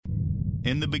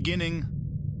In the beginning,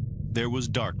 there was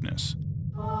darkness.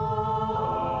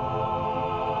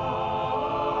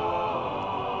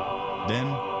 Then,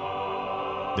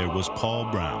 there was Paul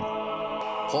Brown.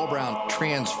 Paul Brown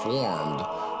transformed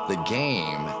the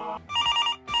game.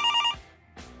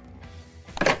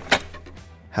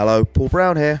 Hello, Paul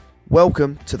Brown here.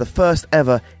 Welcome to the first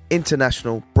ever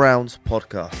International Browns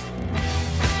podcast.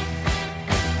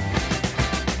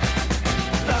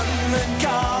 London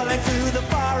calling to the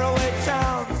faraway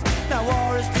towns. Now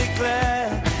war is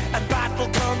declared and battle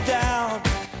come down.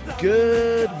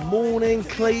 Good morning,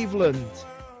 Cleveland.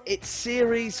 It's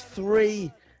Series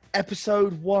 3,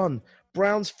 Episode 1.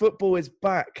 Browns football is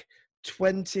back,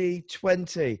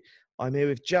 2020. I'm here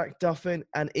with Jack Duffin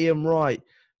and Iain Wright.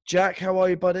 Jack, how are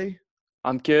you, buddy?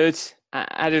 I'm good. I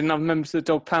added another member to the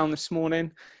dog pound this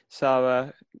morning.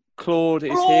 So Claude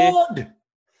is here.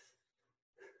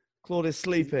 Claude is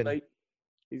sleeping.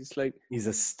 He's asleep. He's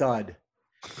a stud.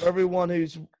 For everyone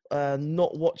who's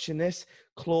not watching this,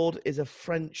 Claude is a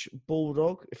French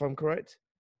bulldog, if I'm correct.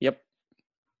 Yep.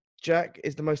 Jack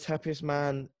is the most happiest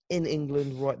man in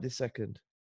England right this second.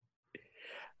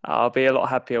 I'll be a lot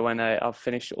happier when I've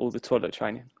finished all the toilet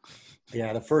training.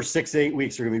 Yeah, the first 6 to 8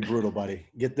 weeks are going to be brutal, buddy.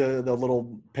 Get the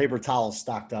little paper towels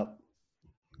stocked up.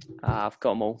 I've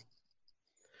got them all.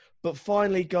 But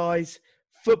finally, guys,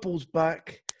 football's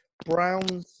back.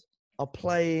 Browns are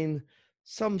playing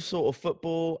some sort of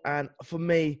football. And for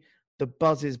me, the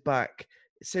buzz is back.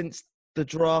 Since the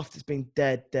draft, it's been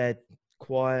dead,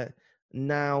 quiet.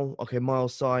 Now, okay,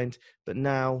 Myles signed. But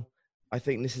now, I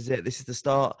think this is it. This is the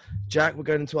start. Jack, we're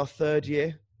going into our third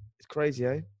year. It's crazy,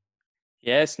 eh?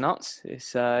 Yeah, it's nuts.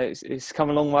 It's come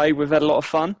a long way. We've had a lot of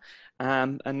fun.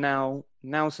 And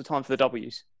now's the time for the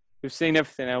W's. We've seen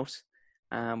everything else.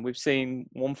 We've seen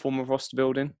one form of roster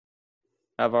building.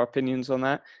 Have our opinions on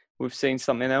that. We've seen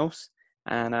something else.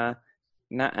 And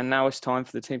now it's time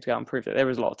for the team to go out and prove that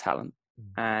there is a lot of talent.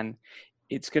 And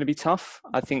it's going to be tough.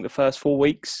 I think the first 4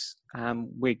 weeks,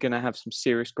 we're going to have some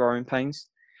serious growing pains.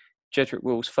 Jedrick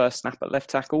Wills' first snap at left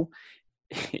tackle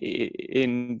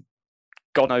in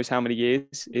God knows how many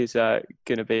years is going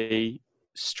to be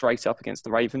straight up against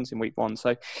the Ravens in week 1.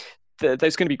 So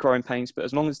there's going to be growing pains, but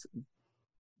as long as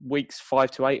weeks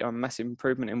 5 to 8 are a massive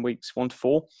improvement in weeks 1 to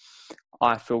 4,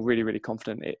 I feel really, really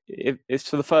confident. It's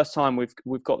for the first time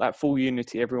we've got that full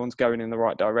unity. Everyone's going in the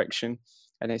right direction,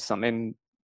 and it's something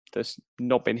that's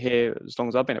not been here as long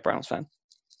as I've been a Browns fan.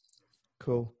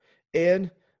 Cool.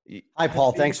 Iain? Hi,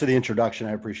 Paul. Thanks for the introduction.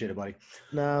 I appreciate it, buddy.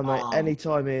 No, mate.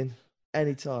 Anytime, Iain.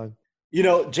 Anytime. You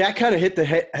know, Jack kind of hit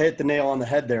the nail on the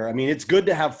head there. I mean, it's good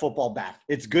to have football back.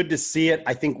 It's good to see it.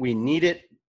 I think we need it.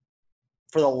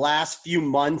 For the last few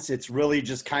months, it's really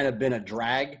just kind of been a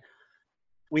drag.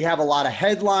 We have a lot of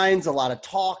headlines, a lot of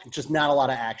talk, just not a lot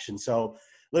of action. So,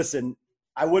 listen,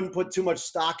 I wouldn't put too much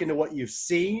stock into what you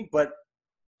see, but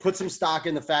put some stock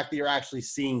in the fact that you're actually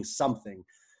seeing something.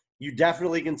 You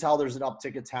definitely can tell there's an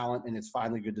uptick of talent, and it's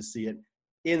finally good to see it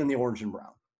in the orange and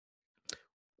brown.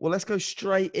 Well, let's go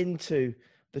straight into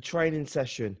the training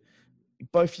session.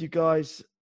 Both you guys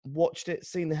watched it,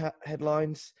 seen the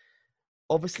headlines.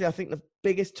 Obviously, I think the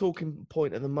biggest talking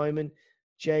point at the moment,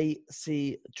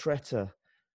 JC Tretter,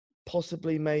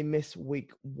 possibly may miss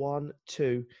week 1,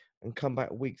 2, and come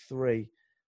back week 3.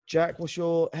 Jack, what's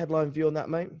your headline view on that,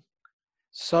 mate?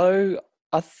 So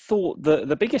I thought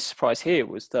the biggest surprise here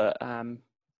was that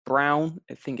Brown,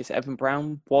 I think it's Evan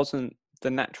Brown, wasn't the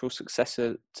natural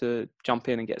successor to jump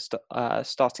in and get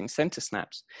starting centre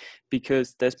snaps,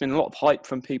 because there's been a lot of hype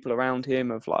from people around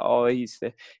him of like, oh, he's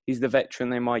the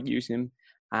veteran, they might use him,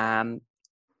 they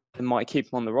might keep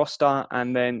him on the roster,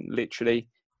 and then literally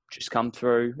just come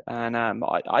through. And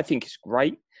I think it's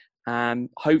great.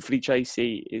 Hopefully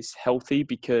JC is healthy,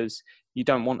 because you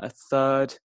don't want a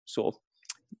third sort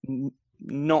of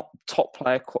not top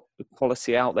player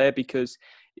quality out there, because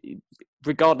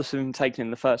regardless of him taken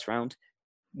in the first round,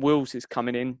 Wills is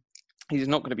coming in. He's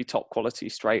not going to be top quality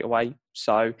straight away.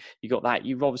 So you got that.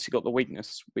 You've obviously got the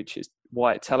weakness, which is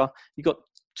Wyatt Teller. You've got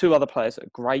 2 other players that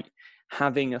are great.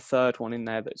 Having a third one in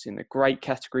there that's in a great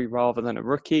category rather than a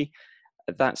rookie,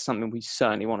 that's something we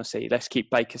certainly want to see. Let's keep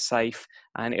Baker safe.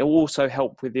 And it will also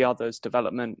help with the others'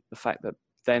 development, the fact that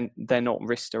they're not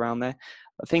risked around there.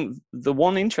 I think the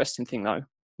one interesting thing, though,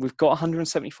 we've got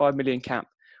 175 million cap.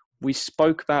 We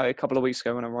spoke about it a couple of weeks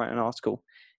ago when I wrote an article.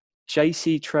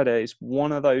 JC Tretter is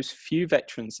one of those few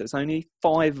veterans. There's only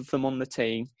 5 of them on the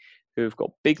team who have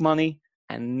got big money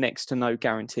and next to no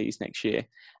guarantees next year.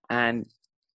 And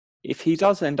if he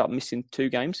does end up missing 2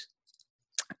 games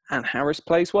and Harris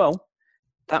plays well,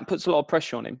 that puts a lot of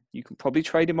pressure on him. You can probably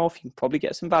trade him off. You can probably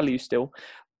get some value still.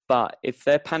 But if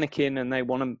they're panicking and they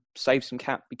want to save some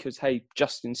cap because, hey,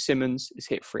 Justin Simmons is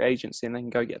hit free agency and they can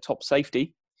go get a top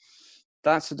safety,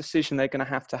 that's a decision they're going to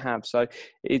have. So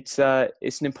it's an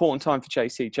important time for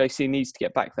JC. JC needs to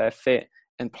get back there fit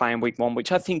and play in week 1,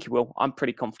 which I think he will. I'm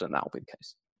pretty confident that will be the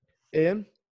case. Iain?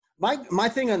 My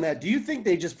thing on that, do you think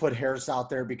they just put Harris out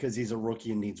there because he's a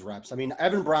rookie and needs reps? I mean,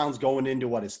 Evan Brown's going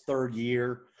into, his 3rd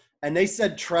year. And they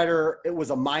said Tretter, it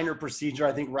was a minor procedure,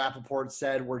 I think Rappaport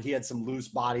said, where he had some loose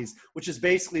bodies, which is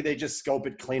basically they just scope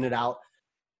it, clean it out.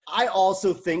 I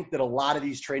also think that a lot of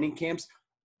these training camps,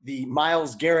 the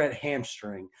Myles Garrett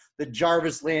hamstring, the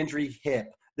Jarvis Landry hip,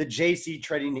 the JC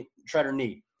Tretter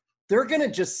knee, they're going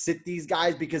to just sit these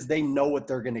guys because they know what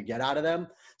they're going to get out of them.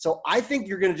 So I think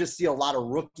you're going to just see a lot of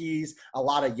rookies, a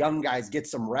lot of young guys get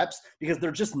some reps because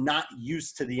they're just not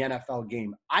used to the NFL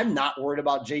game. I'm not worried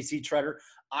about JC Tretter.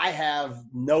 I have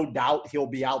no doubt he'll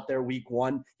be out there week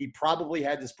 1. He probably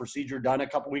had this procedure done a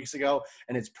couple weeks ago,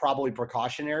 and it's probably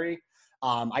precautionary.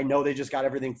 I know they just got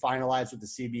everything finalized with the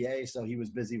CBA, so he was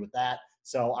busy with that.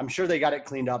 So I'm sure they got it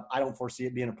cleaned up. I don't foresee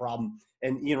it being a problem.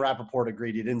 And Ian Rappaport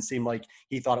agreed. It didn't seem like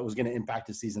he thought it was going to impact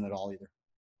his season at all either.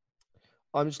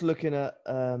 I'm just looking at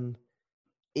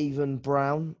Evan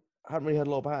Brown. I haven't really heard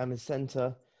a lot about him as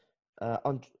centre,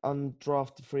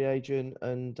 undrafted free agent,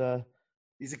 and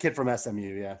he's a kid from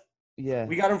SMU, yeah. Yeah.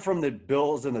 We got him from the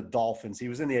Bills and the Dolphins. He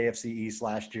was in the AFC East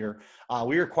last year.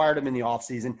 We acquired him in the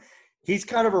offseason. He's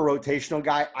kind of a rotational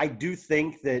guy. I do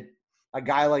think that a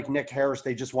guy like Nick Harris,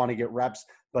 they just want to get reps.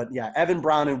 But, yeah, Evan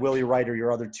Brown and Willie Wright are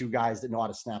your other 2 guys that know how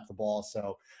to snap the ball.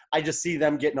 So I just see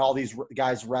them getting all these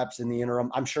guys reps in the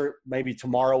interim. I'm sure maybe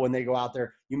tomorrow when they go out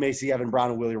there, you may see Evan Brown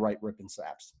and Willie Wright ripping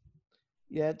snaps.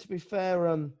 Yeah, to be fair,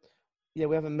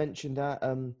 we haven't mentioned that.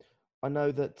 I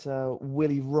know that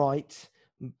Willie Wright,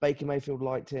 Baker Mayfield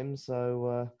liked him.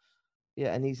 So,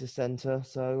 and he's a centre.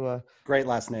 So great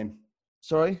last name.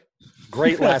 Sorry?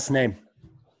 Great last name.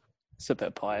 It's a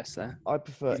bit biased there. I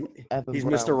prefer Evan He's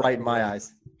Brown. Mr. Right in my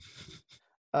eyes.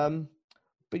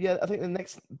 But yeah, I think the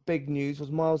next big news was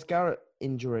Myles Garrett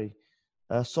injury.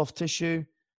 Soft tissue.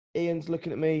 Ian's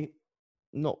looking at me,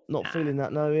 not feeling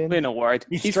that, no, Iain? We're not worried.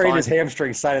 He strained his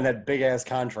hamstring signing that big-ass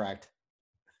contract.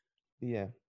 Yeah.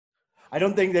 I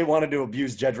don't think they wanted to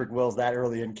abuse Jedrick Wills that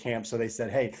early in camp, so they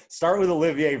said, hey, start with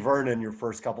Olivier Vernon your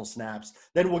first couple snaps.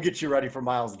 Then we'll get you ready for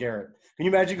Myles Garrett. Can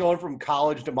you imagine going from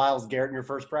college to Myles Garrett in your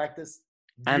first practice?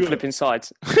 And flipping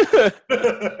sides.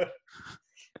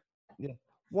 Yeah.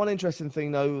 One interesting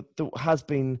thing, though, that has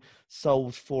been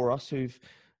solved for us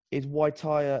is Wyatt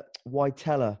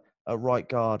Teller at right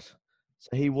guard. So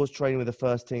he was training with the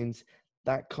first teams.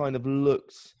 That kind of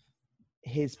looks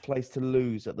his place to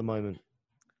lose at the moment.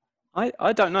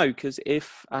 I don't know, because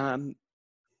if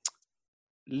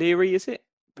Leary, is it?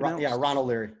 Yeah, Ronald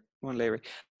Leary. Ron Leary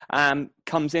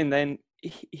comes in, then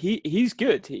he's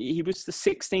good. He was the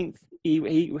 16th.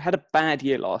 He had a bad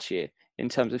year last year in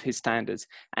terms of his standards,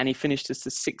 and he finished as the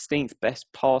 16th best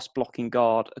pass blocking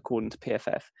guard according to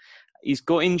PFF. He's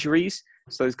got injuries,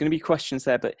 so there's going to be questions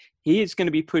there, but he is going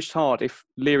to be pushed hard if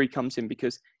Leary comes in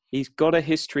because he's got a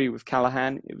history with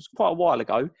Callahan. It was quite a while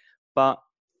ago, but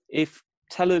if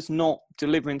Teller's not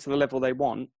delivering to the level they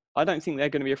want, I don't think they're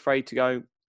going to be afraid to go,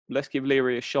 let's give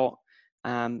Leary a shot,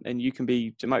 and you can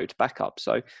be demoted to backup.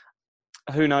 So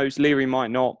who knows? Leary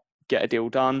might not get a deal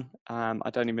done. I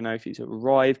don't even know if he's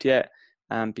arrived yet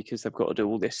because they've got to do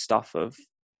all this stuff of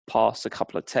pass a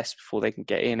couple of tests before they can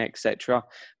get in, etc.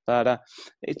 But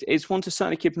it's one to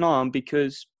certainly keep an eye on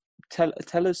because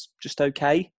Teller's just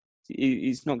okay.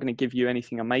 He's not going to give you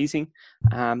anything amazing,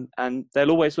 and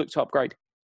they'll always look to upgrade.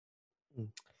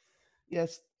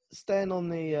 Yes, staying on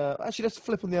the... actually, let's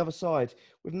flip on the other side.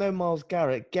 With no Myles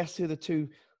Garrett, guess who the 2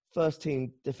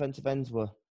 first-team defensive ends were?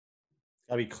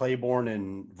 That'd be Claiborne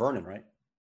and Vernon, right?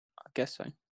 I guess so.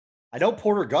 I know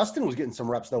Porter Gustin was getting some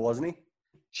reps, though, wasn't he?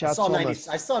 Chad Thomas.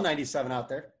 I saw 97 out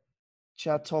there.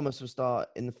 Chad Thomas will start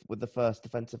with the first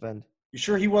defensive end. You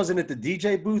sure he wasn't at the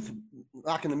DJ booth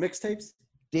knocking the mixtapes?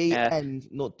 D-end,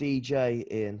 not DJ,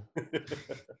 Iain.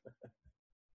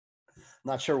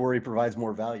 Not sure where he provides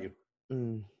more value.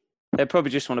 They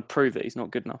probably just want to prove that he's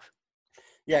not good enough.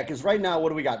 Yeah, because right now, what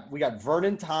do we got? We got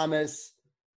Vernon Thomas,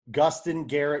 Gustin,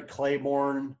 Garrett,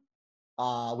 Claiborne.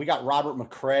 We got Robert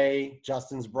McCray,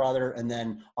 Justin's brother, and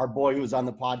then our boy who was on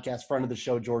the podcast, friend of the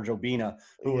show, George Obina,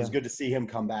 who was good to see him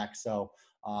come back. So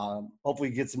hopefully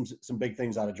get some big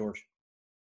things out of George.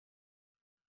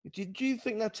 Do you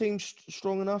think that team's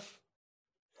strong enough?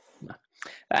 No.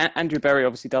 Andrew Berry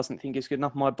obviously doesn't think it's good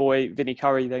enough. My boy, Vinny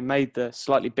Curry, they made the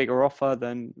slightly bigger offer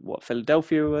than what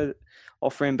Philadelphia were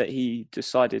offering, but he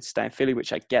decided to stay in Philly,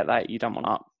 which I get that. You don't want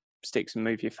to sticks and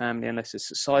move your family unless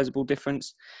it's a sizable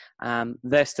difference.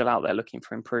 They're still out there looking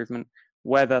for improvement.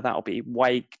 Whether that'll be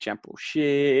Wake, Jample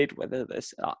Sheard, whether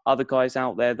there's other guys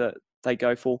out there that they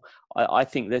go for, I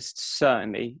think there's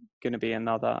certainly going to be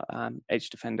another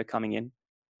edge defender coming in.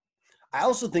 I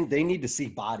also think they need to see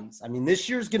bodies. I mean, this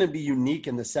year's going to be unique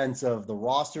in the sense of the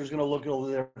roster is going to look a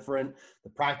little different. The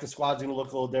practice squad's going to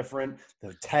look a little different.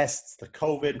 The tests, the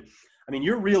COVID. I mean,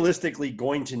 you're realistically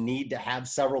going to need to have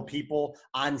several people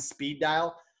on speed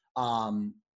dial.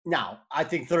 Now, I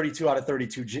think 32 out of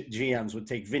 32 GMs would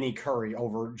take Vinny Curry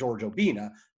over George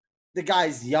Obina. The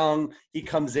guy's young. He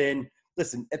comes in.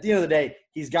 Listen, at the end of the day,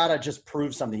 he's got to just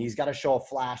prove something. He's got to show a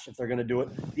flash if they're going to do it.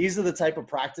 These are the type of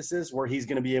practices where he's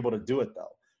going to be able to do it, though.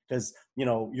 Because,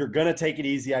 you're going to take it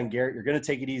easy on Garrett. You're going to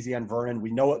take it easy on Vernon.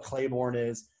 We know what Claiborne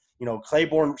is.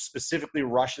 Claiborne specifically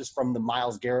rushes from the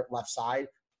Myles Garrett left side,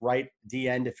 right D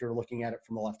end if you're looking at it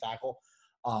from the left tackle.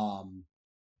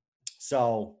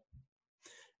 So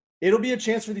it'll be a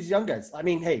chance for these young guys. I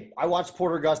mean, hey, I watched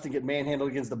Porter Gustin get manhandled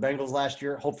against the Bengals last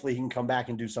year. Hopefully he can come back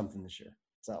and do something this year.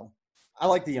 So I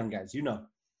like the young guys,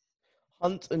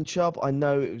 Hunt and Chubb, I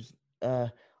know it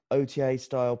was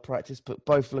OTA-style practice, but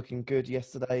both looking good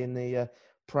yesterday in the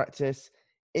practice.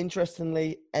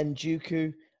 Interestingly,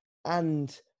 Njoku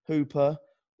and Hooper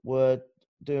were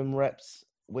doing reps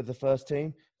with the first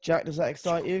team. Jack, does that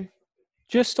excite you?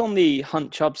 Just on the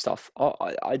Hunt Chubb stuff,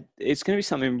 it's going to be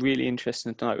something really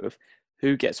interesting to note of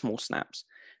who gets more snaps,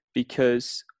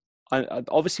 because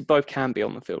obviously both can be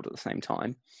on the field at the same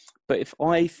time. But if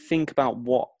I think about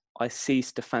what I see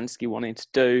Stefanski wanting to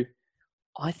do,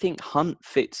 I think Hunt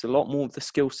fits a lot more of the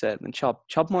skill set than Chubb.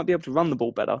 Chubb might be able to run the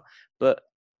ball better, but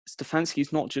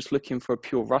Stefanski's not just looking for a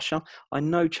pure rusher. I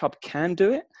know Chubb can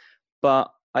do it,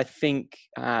 but I think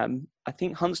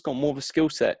Hunt's got more of a skill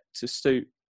set to suit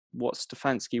what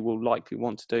Stefanski will likely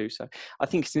want to do. So I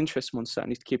think it's an interesting one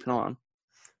certainly to keep an eye on.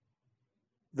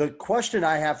 The question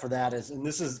I have for that is, and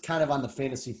this is kind of on the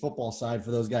fantasy football side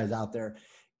for those guys out there,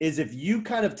 is if you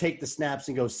kind of take the snaps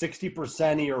and go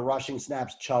 60% of your rushing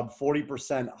snaps Chubb,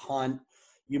 40% Hunt,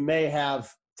 you may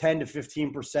have 10 to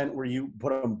 15% where you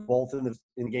put them both in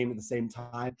the game at the same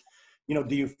time.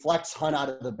 Do you flex Hunt out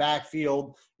of the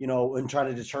backfield, and try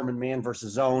to determine man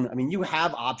versus zone? I mean, you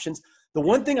have options. The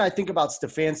one thing I think about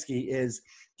Stefanski is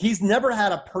he's never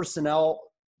had a personnel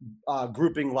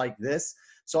grouping like this.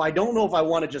 So I don't know if I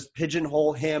want to just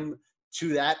pigeonhole him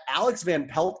to that. Alex Van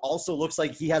Pelt also looks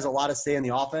like he has a lot of say in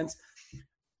the offense.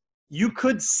 You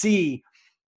could see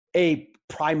a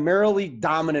primarily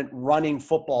dominant running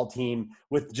football team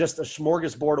with just a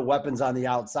smorgasbord of weapons on the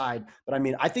outside. But I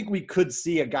mean, I think we could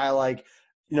see a guy like,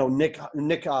 Nick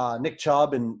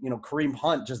Chubb and, Kareem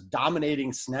Hunt just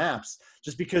dominating snaps,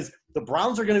 just because the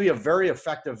Browns are going to be a very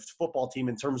effective football team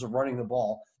in terms of running the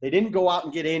ball. They didn't go out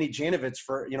and get Andy Janovich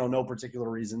for, no particular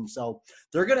reason. So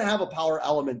they're going to have a power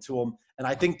element to them. And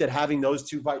I think that having those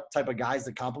two type of guys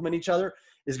that complement each other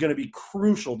is going to be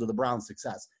crucial to the Browns'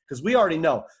 success. Because we already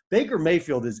know Baker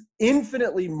Mayfield is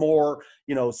infinitely more,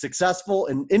 successful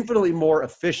and infinitely more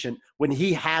efficient when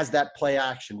he has that play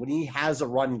action, when he has a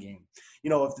run game.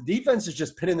 If the defense is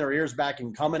just pinning their ears back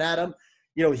and coming at him,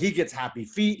 he gets happy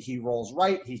feet, he rolls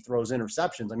right, he throws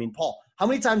interceptions. I mean, Paul, how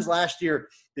many times last year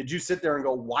did you sit there and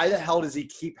go, why the hell does he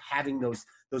keep having those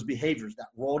behaviors, that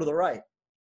roll to the right?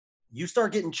 You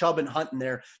start getting Chubb and Hunt in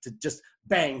there to just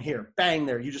bang here, bang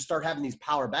there. You just start having these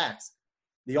power backs.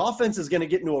 The offense is going to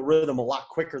get into a rhythm a lot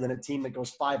quicker than a team that goes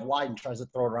 5 wide and tries to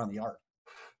throw it around the yard.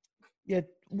 Yeah,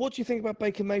 what do you think about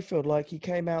Baker Mayfield? Like, he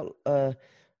came out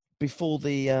before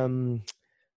the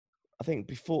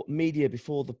before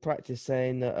the practice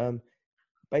saying that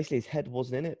basically his head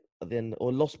wasn't in it at the end,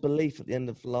 or lost belief at the end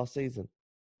of last season.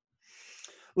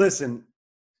 Listen,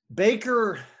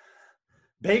 Baker's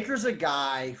a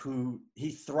guy who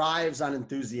he thrives on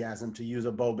enthusiasm, to use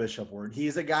a Bo Bishop word.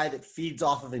 He's a guy that feeds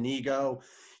off of an ego.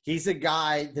 He's a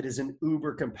guy that is an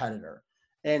uber competitor.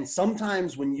 And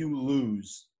sometimes when you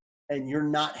lose and you're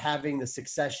not having the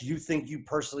success you think you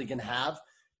personally can have,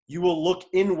 you will look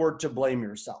inward to blame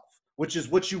yourself, which is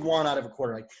what you want out of a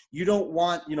quarterback. You don't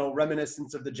want,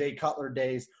 reminiscence of the Jay Cutler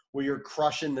days where you're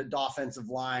crushing the offensive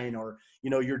line or,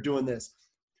 you're doing this.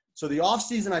 So the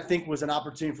offseason, I think, was an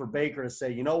opportunity for Baker to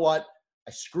say, you know what?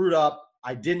 I screwed up.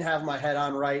 I didn't have my head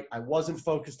on right. I wasn't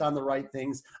focused on the right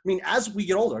things. I mean, as we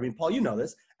get older, Paul, you know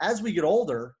this, as we get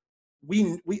older,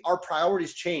 our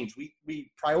priorities change.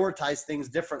 We prioritize things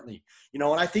differently, and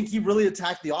I think he really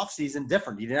attacked the offseason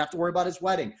different. He didn't have to worry about his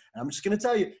wedding. And I'm just going to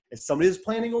tell you, if somebody is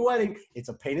planning a wedding, it's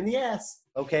a pain in the ass.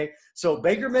 Okay. So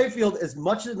Baker Mayfield, as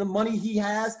much as the money he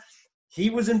has, he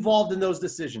was involved in those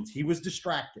decisions. He was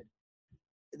distracted.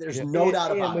 There's no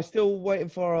doubt Iain, about we're it. still waiting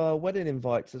for our wedding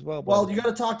invites as well. Well, you got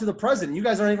to talk to the president. You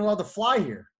guys aren't even allowed to fly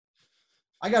here.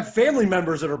 I got family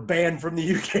members that are banned from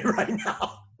the UK right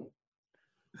now.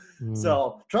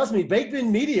 So trust me, Baked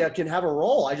In Media can have a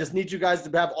role. I just need you guys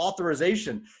to have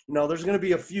authorization. You know, there's going to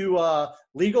be a few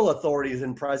legal authorities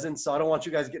in presence, so I don't want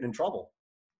you guys getting in trouble.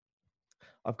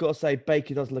 I've got to say,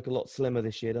 Baker does look a lot slimmer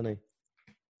this year, doesn't he?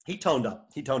 He toned up.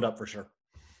 He toned up for sure.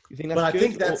 You think that's But I good,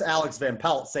 think that's or, Alex Van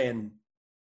Pelt saying,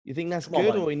 you think that's Come on, good,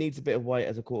 buddy. or he needs a bit of weight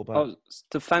as a quarterback? Oh,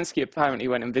 Stefanski apparently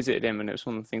went and visited him, and it was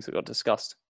one of the things that got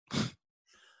discussed.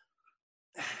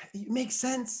 it makes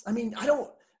sense. I mean,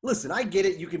 listen, I get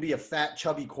it. You can be a fat,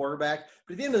 chubby quarterback.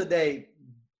 But at the end of the day,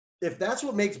 if that's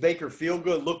what makes Baker feel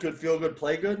good, look good, feel good,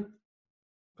 play good,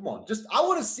 come on. I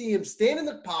want to see him stand in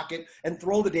the pocket and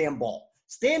throw the damn ball.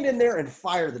 Stand in there and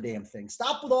fire the damn thing.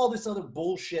 Stop with all this other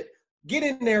bullshit. Get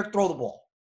in there, throw the ball,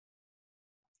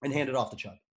 and hand it off to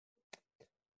Chubb.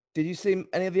 Did you see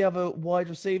any of the other wide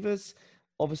receivers?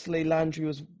 Obviously, Landry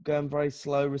was going very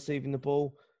slow receiving the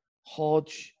ball.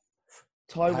 Hodge,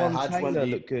 Taiwan Taylor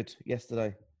looked good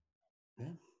yesterday. Yeah.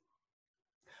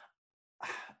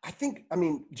 I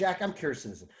mean, Jack, I'm curious to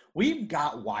listen. We've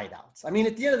got wideouts. I mean,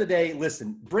 at the end of the day,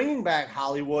 listen, bringing back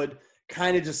Hollywood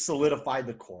kind of just solidified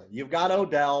the core. You've got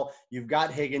Odell, you've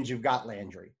got Higgins, you've got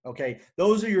Landry. Okay,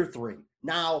 those are your three.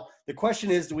 Now, the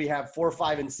question is, do we have 4,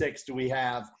 5, and 6? Do we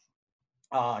have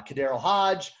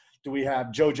Hodge? Do we have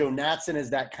jojo-natson as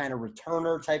that kind of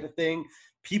returner type of thing?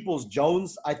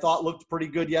 Peoples-Jones, I thought, looked pretty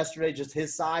good yesterday, just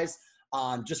his size,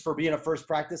 just for being a first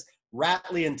practice.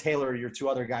 Ratley and Taylor are your two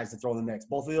other guys to throw in the mix.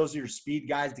 Both of those are your speed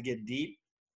guys to get deep.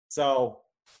 So,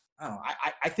 I don't know.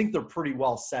 I think they're pretty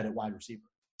well set at wide receiver.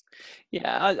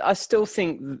 Yeah, I still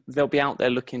think they'll be out there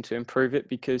looking to improve it,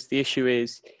 because the issue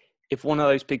is, if one of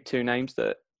those big two names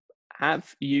that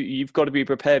you've got to be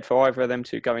prepared for either of them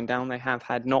two going down. They have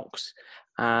had knocks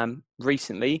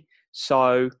recently.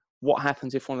 So what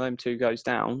happens if one of them two goes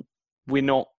down? We're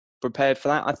not prepared for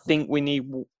that. I think we need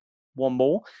one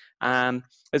more.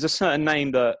 There's a certain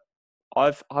name that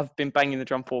I've been banging the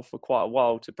drum for quite a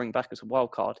while to bring back as a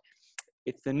wild card.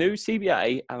 If the new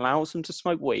CBA allows them to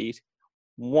smoke weed,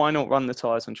 why not run the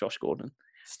tires on Josh Gordon?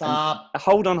 Stop. And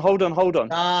hold on.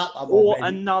 Stop. Or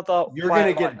another. You're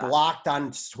going to get blocked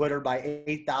on Twitter by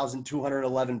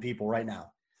 8,211 people right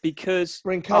now. Because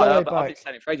Bring Callaway I've been back.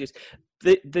 saying it for ages.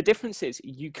 The difference is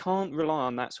you can't rely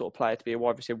on that sort of player to be a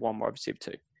wide receiver 1, wide receiver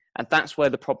 2. And that's where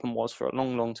the problem was for a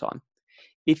long, long time.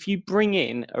 If you bring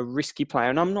in a risky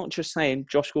player, and I'm not just saying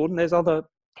Josh Gordon, there's other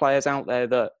players out there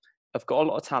that have got a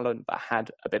lot of talent but had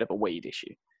a bit of a weed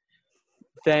issue.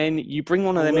 Then you bring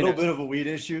one of them in. A little bit of a weed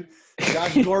issue.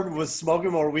 Josh Gordon was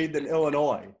smoking more weed than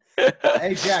Illinois.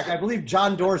 Hey, Jack, I believe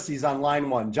John Dorsey's on line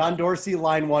 1. John Dorsey,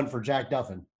 line 1 for Jack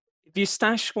Duffin. If you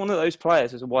stash one of those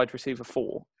players as a wide receiver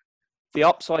 4, the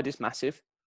upside is massive.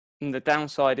 And the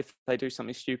downside, if they do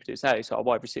something stupid, is, hey, so a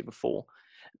wide receiver 4.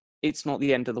 It's not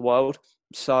the end of the world.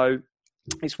 So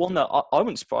it's one that I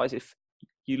wouldn't surprise if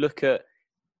you look at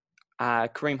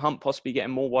Kareem Hunt possibly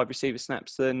getting more wide receiver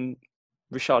snaps than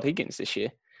Rashard Higgins this year.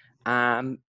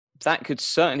 That could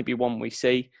certainly be one we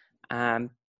see.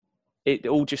 It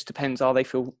all just depends, are they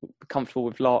feel comfortable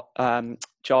with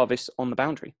Jarvis on the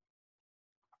boundary?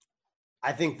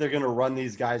 I think they're going to run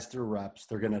these guys through reps.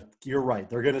 You're right.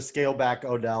 They're going to scale back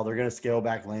Odell. They're going to scale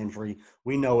back Landry.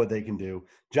 We know what they can do.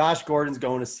 Josh Gordon's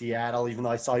going to Seattle, even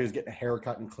though I saw he was getting a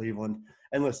haircut in Cleveland.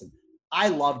 And listen, I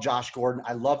love Josh Gordon.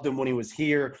 I loved him when he was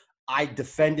here. I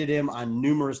defended him on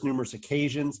numerous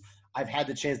occasions. I've had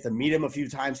the chance to meet him a few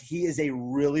times. He is a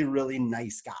really, really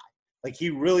nice guy. Like, he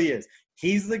really is.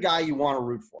 He's the guy you want to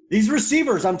root for. These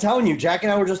receivers, I'm telling you, Jack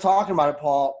and I were just talking about it,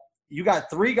 Paul. You got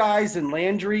 3 guys in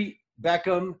Landry,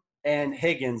 Beckham, and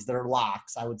Higgins that are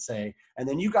locks, I would say. And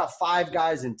then you got 5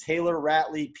 guys in Taylor,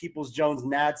 Ratley, Peoples-Jones,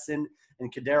 Natson,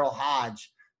 and Kadarius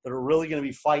Hodge that are really going to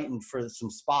be fighting for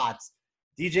some spots.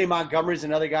 DJ Montgomery's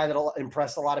another guy that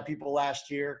impressed a lot of people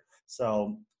last year.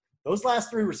 So those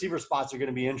last 3 receiver spots are going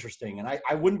to be interesting. And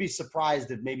I wouldn't be surprised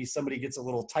if maybe somebody gets a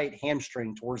little tight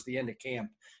hamstring towards the end of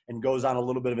camp and goes on a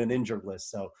little bit of an injured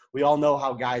list. So we all know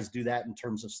how guys do that in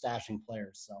terms of stashing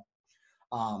players. So.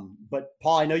 But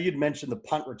Paul, I know you'd mentioned the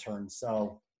punt return.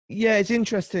 So yeah, it's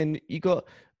interesting. You got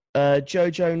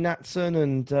jojo-natson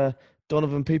and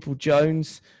Donovan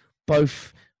Peoples-Jones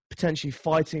both potentially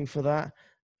fighting for that.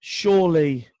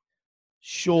 Surely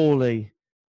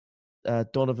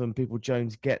Donovan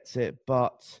Peoples-Jones gets it,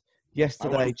 but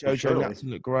yesterday jojo-natson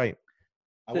looked great.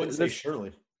 I wouldn't say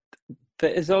surely.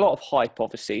 There's a lot of hype,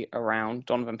 obviously, around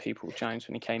Donovan Peoples-Jones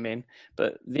when he came in.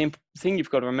 But the thing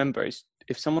you've got to remember is,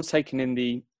 if someone's taken in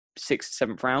the 6th,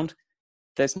 7th round,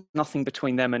 there's nothing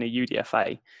between them and a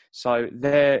UDFA. So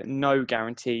they're no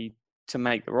guarantee to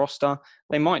make the roster.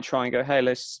 They might try and go, hey,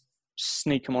 let's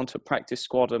sneak them onto a practice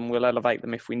squad and we'll elevate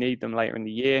them if we need them later in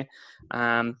the year.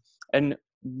 And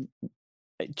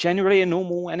generally a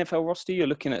normal NFL roster, you're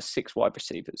looking at 6 wide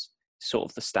receivers, sort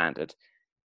of the standard.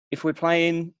 If we're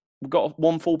playing, we've got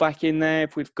one fullback in there.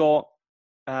 If we've got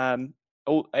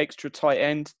all extra tight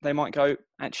end, they might go,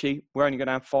 actually, we're only going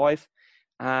to have 5.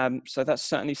 So that's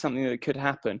certainly something that could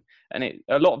happen. And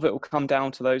a lot of it will come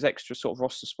down to those extra sort of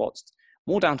roster spots,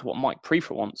 more down to what Mike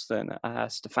Prefer wants than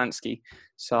Stefanski.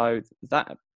 So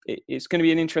it's going to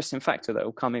be an interesting factor that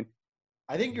will come in.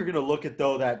 I think you're going to look at,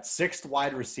 though, that 6th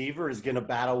wide receiver is going to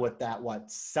battle with that,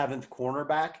 7th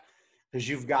cornerback, because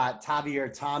you've got Tavier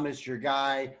Thomas, your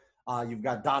guy. You've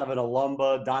got Donovan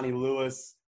Olumba, Donnie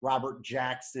Lewis, Robert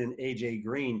Jackson, AJ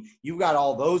Green. You've got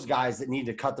all those guys that need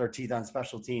to cut their teeth on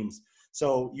special teams.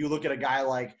 So you look at a guy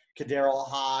like Kaderil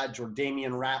Hodge or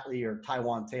Damian Ratley or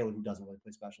Taiwan Taylor, who doesn't really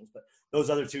play specials, but those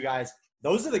other 2 guys,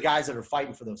 those are the guys that are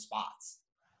fighting for those spots.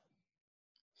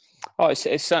 Oh, it's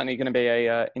certainly going to be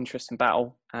a interesting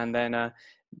battle. And then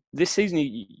this season,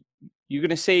 you're going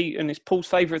to see, and it's Paul's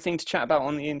favourite thing to chat about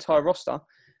on the entire roster,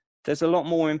 there's a lot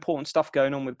more important stuff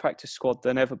going on with the practice squad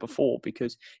than ever before,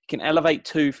 because you can elevate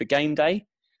 2 for game day.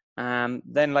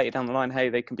 Then later down the line, hey,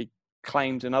 they can be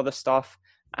claimed and other stuff.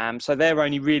 So they're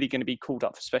only really going to be called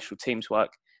up for special teams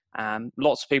work.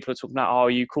 Lots of people are talking about,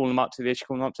 you call them up to this, you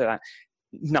call them up to that.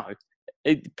 No,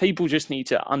 people just need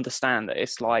to understand that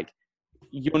it's like,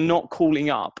 you're not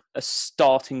calling up a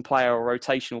starting player or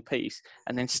rotational piece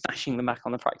and then stashing them back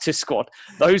on the practice squad.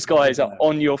 Those guys are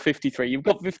on your 53. You've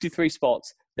got 53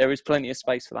 spots. There is plenty of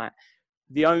space for that.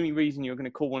 The only reason you're going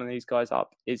to call one of these guys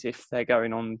up is if they're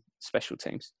going on special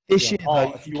teams. This year, Paul,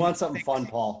 though, if you want something fun,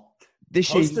 Paul.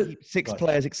 This year, you keep 6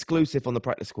 players exclusive on the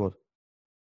practice squad.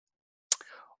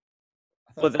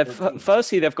 Well,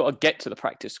 firstly, they've got to get to the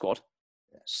practice squad.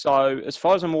 So as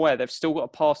far as I'm aware, they've still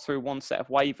got to pass through one set of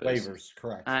waivers. Waivers,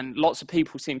 correct. And lots of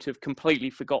people seem to have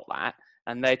completely forgot that.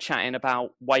 And they're chatting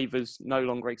about waivers no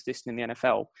longer existing in the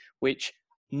NFL, which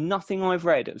nothing I've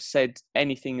read have said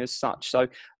anything as such. So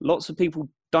lots of people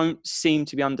don't seem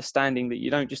to be understanding that you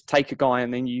don't just take a guy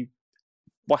and then you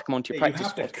whack them onto your practice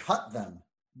squad. You have to cut them.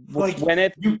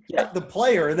 Whenever you get the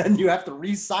player and then you have to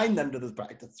re-sign them to the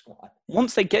practice squad.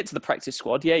 Once they get to the practice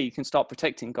squad, you can start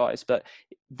protecting guys, but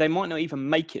they might not even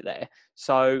make it there.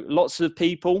 So lots of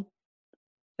people,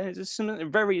 there's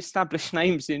some very established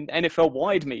names in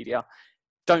NFL-wide media,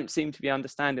 don't seem to be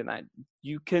understanding that.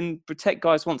 You can protect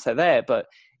guys once they're there, but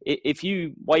if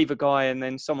you waive a guy and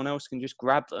then someone else can just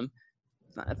grab them,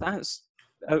 that's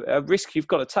a risk you've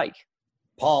got to take.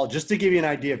 Paul, just to give you an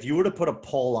idea, if you were to put a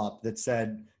poll up that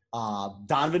said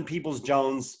Donovan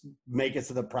Peoples-Jones make it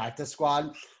to the practice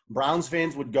squad, Browns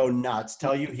fans would go nuts,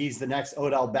 tell you he's the next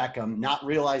Odell Beckham, not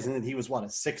realizing that he was, a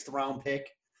 6th-round pick.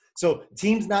 So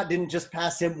teams didn't just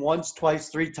pass him once, twice,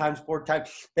 3 times, 4 times.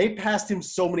 They passed him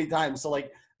so many times. So,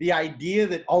 the idea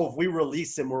that, if we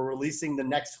release him, we're releasing the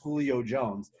next Julio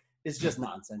Jones is just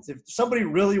nonsense. If somebody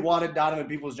really wanted Donovan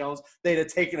Peoples-Jones, they'd have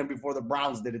taken him before the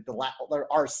Browns did it,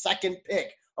 our 2nd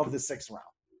pick of the 6th round.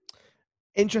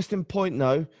 Interesting point,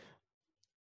 though.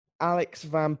 Alex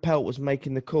Van Pelt was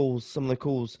making some of the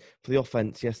calls for the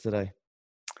offense yesterday.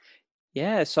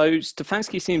 Yeah, so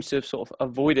Stefanski seems to have sort of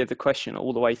avoided the question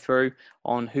all the way through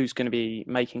on who's going to be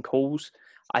making calls.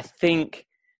 I think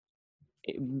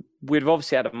we'd have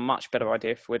obviously had a much better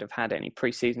idea if we'd have had any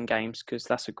preseason games, because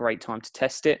that's a great time to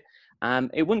test it.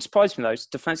 It wouldn't surprise me, though.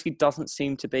 Stefanski doesn't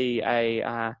seem to be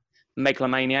a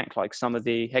megalomaniac like some of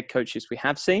the head coaches we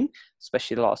have seen,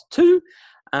 especially the last 2.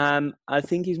 I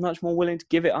think he's much more willing to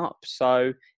give it up.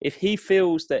 So if he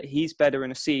feels that he's better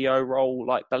in a CEO role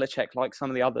like Belichick, like some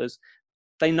of the others,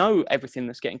 they know everything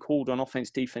that's getting called on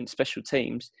offense, defense, special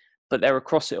teams, but they're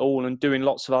across it all and doing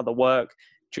lots of other work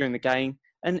during the game.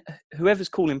 And whoever's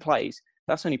calling plays,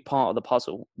 that's only part of the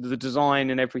puzzle. The design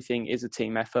and everything is a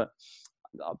team effort.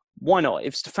 Why not?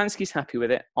 If Stefanski's happy with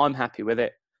it, I'm happy with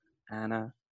it.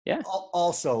 And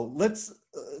Also,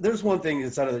 there's one thing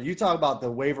that's out of there. You talk about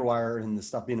the waiver wire and the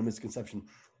stuff being a misconception.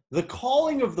 The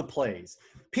calling of the plays.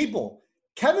 People,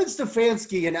 Kevin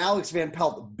Stefanski and Alex Van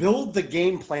Pelt build the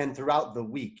game plan throughout the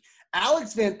week.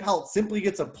 Alex Van Pelt simply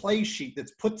gets a play sheet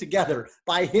that's put together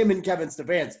by him and Kevin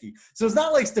Stefanski. So it's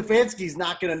not like Stefanski's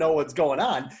not going to know what's going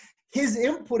on. His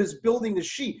input is building the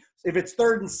sheet. If it's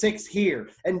 3rd and 6 here,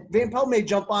 and Van Pelt may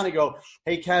jump on and go,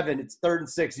 hey, Kevin, it's 3rd and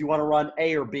 6. You want to run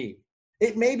A or B?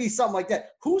 It may be something like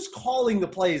that. Who's calling the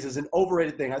plays is an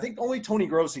overrated thing. I think only Tony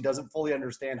Grossi doesn't fully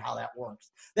understand how that works.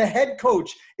 The head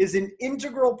coach is an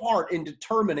integral part in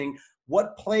determining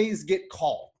what plays get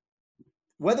called.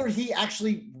 Whether he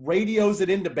actually radios it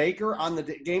into Baker on the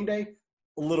game day,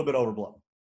 a little bit overblown.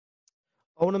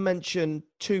 I want to mention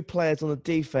two players on the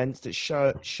defense that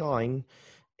shine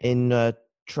in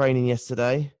training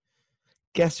yesterday.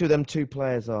 Guess who them two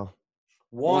players are?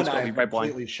 One I'm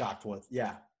completely shocked with.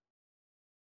 Yeah.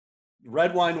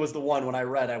 Redwine was the one when I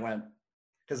went,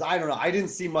 because I don't know. I didn't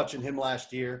see much in him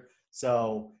last year.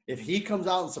 So if he comes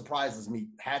out and surprises me,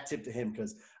 hat tip to him,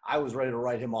 because I was ready to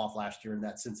write him off last year in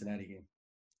that Cincinnati game.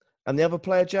 And the other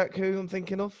player, Jack, who I'm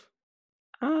thinking of?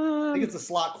 I think it's a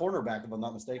slot cornerback, if I'm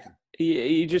not mistaken.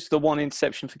 You just the one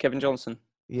interception for Kevin Johnson.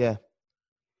 Yeah.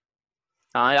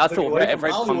 I thought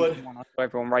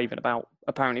everyone raving about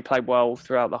apparently played well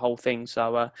throughout the whole thing.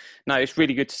 So, no, it's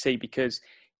really good to see, because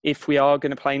if we are going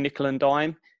to play nickel and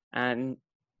dime, and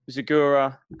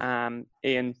Zagura,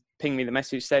 Iain pinged me the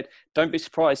message, said, don't be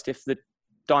surprised if the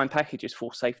dime package is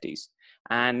 4 safeties.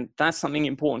 And that's something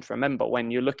important to remember when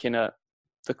you're looking at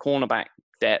the cornerback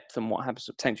depth and what happens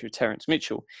potentially with Terrance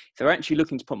Mitchell. If they're actually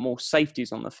looking to put more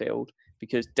safeties on the field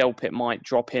because Delpit might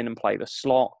drop in and play the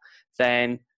slot,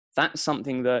 then that's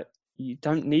something that you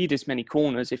don't need as many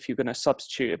corners if you're going to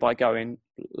substitute it by going,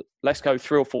 let's go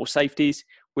 3 or 4 safeties.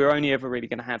 We're only ever really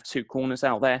going to have 2 corners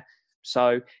out there.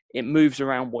 So it moves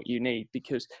around what you need,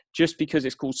 because just because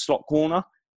it's called slot corner,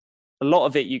 a lot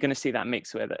of it you're going to see that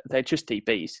mix where they're just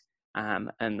DBs,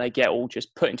 and they get all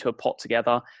just put into a pot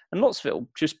together. And lots of it will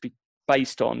just be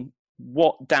based on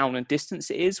what down and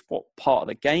distance it is, what part of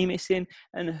the game it's in,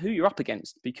 and who you're up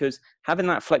against. Because having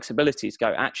that flexibility to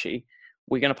go, actually,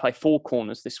 we're going to play 4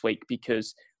 corners this week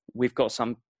because we're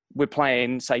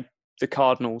playing, say, the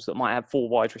Cardinals that might have 4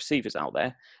 wide receivers out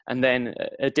there. And then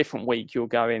a different week you're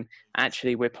going,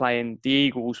 actually, we're playing the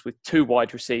Eagles with 2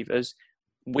 wide receivers.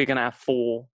 We're going to have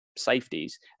 4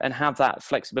 safeties, and have that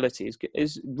flexibility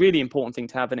is a really important thing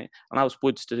to have in it. And allows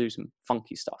Woods to do some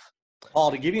funky stuff.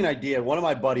 Paul, to give you an idea, one of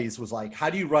my buddies was like,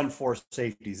 how do you run 4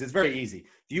 safeties? It's very easy.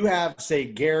 If you have, say,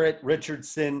 Garrett,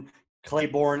 Richardson,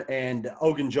 Claiborne, and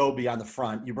Ogunjobi on the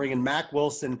front, you bring in Mac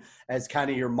Wilson as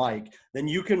kind of your Mike, then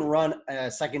you can run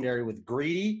a secondary with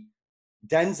Greedy,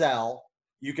 Denzel.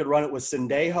 You could run it with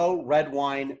Sendejo,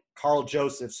 Redwine, Carl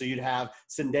Joseph. So you'd have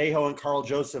Sendejo and Carl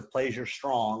Joseph plays your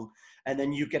strong. And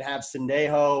then you could have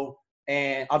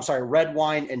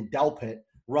Redwine and Delpit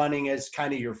running as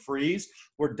kind of your freeze,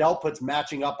 where Delpit's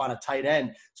matching up on a tight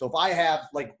end. So if I have,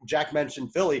 like Jack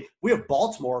mentioned, Philly, we have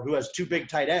Baltimore, who has 2 big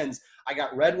tight ends. I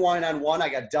got Redwine on one, I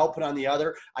got Delpit on the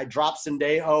other. I drop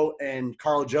Sendejo and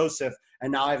Carl Joseph,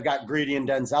 and now I've got Greedy and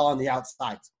Denzel on the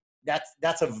outsides.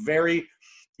 That's a very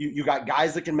you got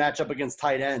guys that can match up against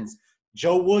tight ends.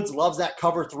 Joe Woods loves that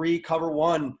cover 3, cover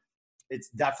 1. It's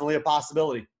definitely a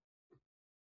possibility.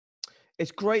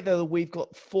 It's great, though, that we've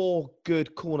got 4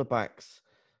 good cornerbacks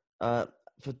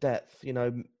for depth. You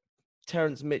know,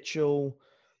 Terrance Mitchell,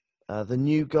 the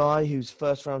new guy who's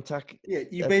first-round tackle. Yeah,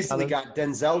 you basically got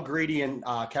Denzel, Greedy, and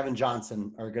Kevin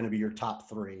Johnson are going to be your top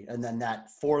 3. And then that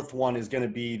 4th one is going to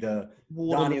be the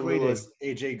Donnie Lewis,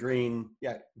 A.J. Green.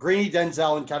 Yeah, Greedy,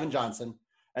 Denzel, and Kevin Johnson.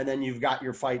 And then you've got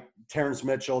your fight, Terrance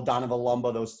Mitchell, Donovan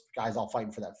Lumba, those guys all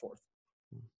fighting for that 4th.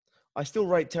 I still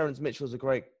rate Terrance Mitchell as a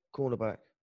great cornerback.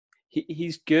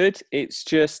 He's good.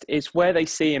 It's where they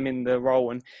see him in the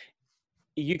role, and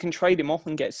you can trade him off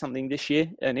and get something this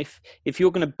year. And if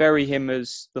you're going to bury him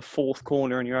as the 4th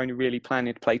corner and you're only really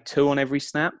planning to play 2 on every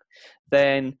snap,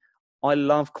 then I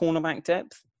love cornerback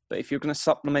depth. But if you're going to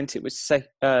supplement it with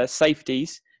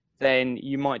safeties, then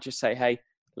you might just say, hey,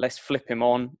 let's flip him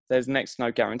on. There's next to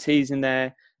no guarantees in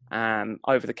there.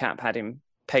 Over the cap had him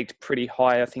pegged pretty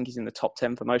high. I think he's in the top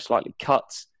 10 for most likely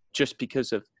cuts just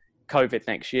because of COVID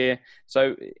next year.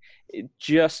 So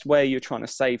just where you're trying to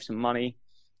save some money,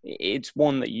 it's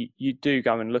one that you do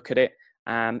go and look at it.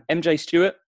 MJ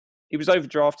Stewart, he was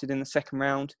overdrafted in the 2nd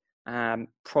round.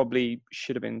 Probably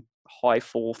should have been high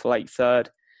 4th, late 3rd.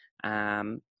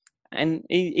 And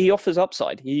he offers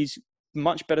upside. He's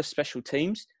much better special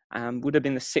teams. Would have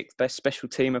been the 6th best special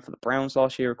teamer for the Browns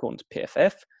last year, according to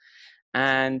PFF.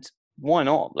 And why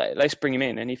not? Let's bring him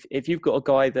in. And if you've got a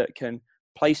guy that can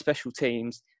play special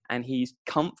teams and he's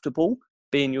comfortable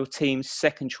being your team's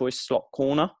 2nd choice slot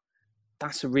corner,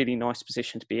 that's a really nice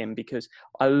position to be in, because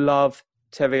I love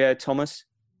Tevye Thomas.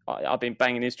 I've been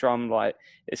banging his drum like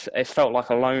it felt like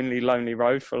a lonely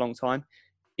road for a long time.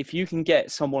 If you can get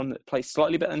someone that plays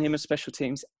slightly better than him as special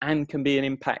teams and can be an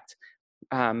impact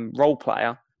role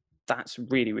player, that's a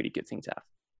really, really good thing to have.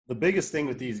 The biggest thing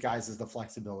with these guys is the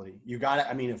flexibility. You got it.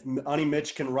 I mean, if Unnie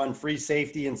Mitch can run free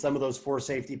safety in some of those 4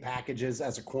 safety packages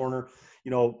as a corner,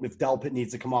 you know, if Delpit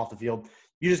needs to come off the field,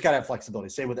 You just got to have flexibility.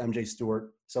 Same with MJ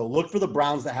Stewart. So look for the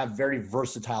Browns that have very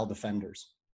versatile defenders.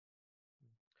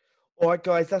 All right,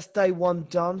 guys, that's day one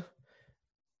done.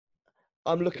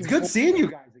 I'm looking. It's good seeing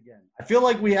you guys again. I feel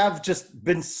like we have just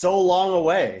been so long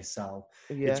away. So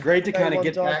it's great to kind of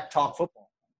get back, talk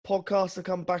football. Podcast will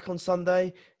come back on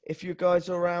Sunday if you guys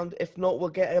are around. If not, we'll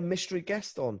get a mystery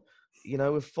guest on. You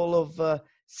know, we're full of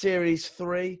Series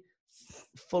 3,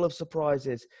 full of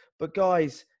surprises. But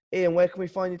guys, Iain, where can we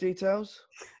find your details?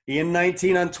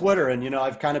 Iain19 on Twitter. And, you know,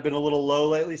 I've kind of been a little low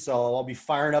lately, so I'll be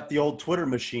firing up the old Twitter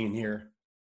machine here.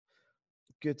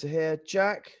 Good to hear.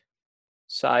 Jack?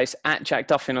 So it's at Jack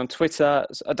Duffin on Twitter.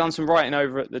 I've done some writing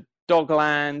over at the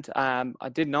Dogland. I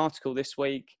did an article this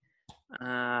week.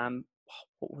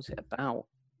 What was it about?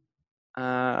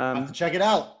 I have to check it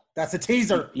out. That's a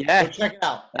teaser. Yeah. Go check it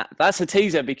out. That's a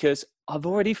teaser because I've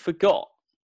already forgot.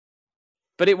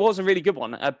 But it was a really good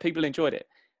one. People enjoyed it.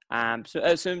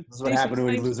 This is what happens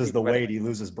when he loses the weight. He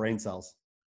loses brain cells.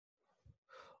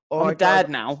 I'm a dad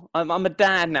now. I'm a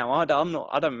dad now. I don't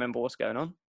remember what's going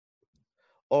on.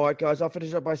 All right, guys. I'll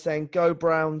finish up by saying go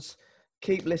Browns.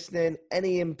 Keep listening.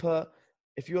 Any input.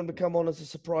 If you want to come on as a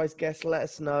surprise guest, let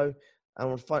us know. And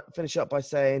we'll finish up by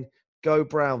saying go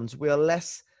Browns. We are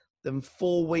less than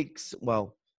 4 weeks.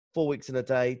 Well, 4 weeks in a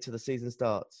day to the season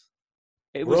starts.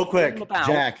 It was real quick,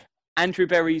 Jack. Andrew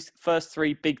Berry's first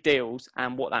 3 big deals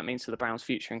and what that means for the Browns'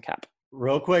 future and cap.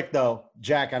 Real quick, though,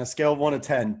 Jack, on a scale of 1 to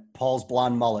 10, Paul's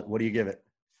blonde mullet, what do you give it?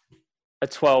 A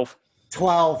 12.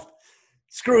 12.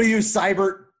 Screw you,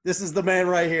 Seibert. This is the man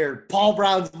right here. Paul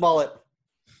Brown's mullet.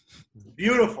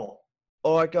 Beautiful.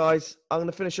 All right, guys. I'm going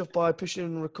to finish off by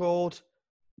pushing record.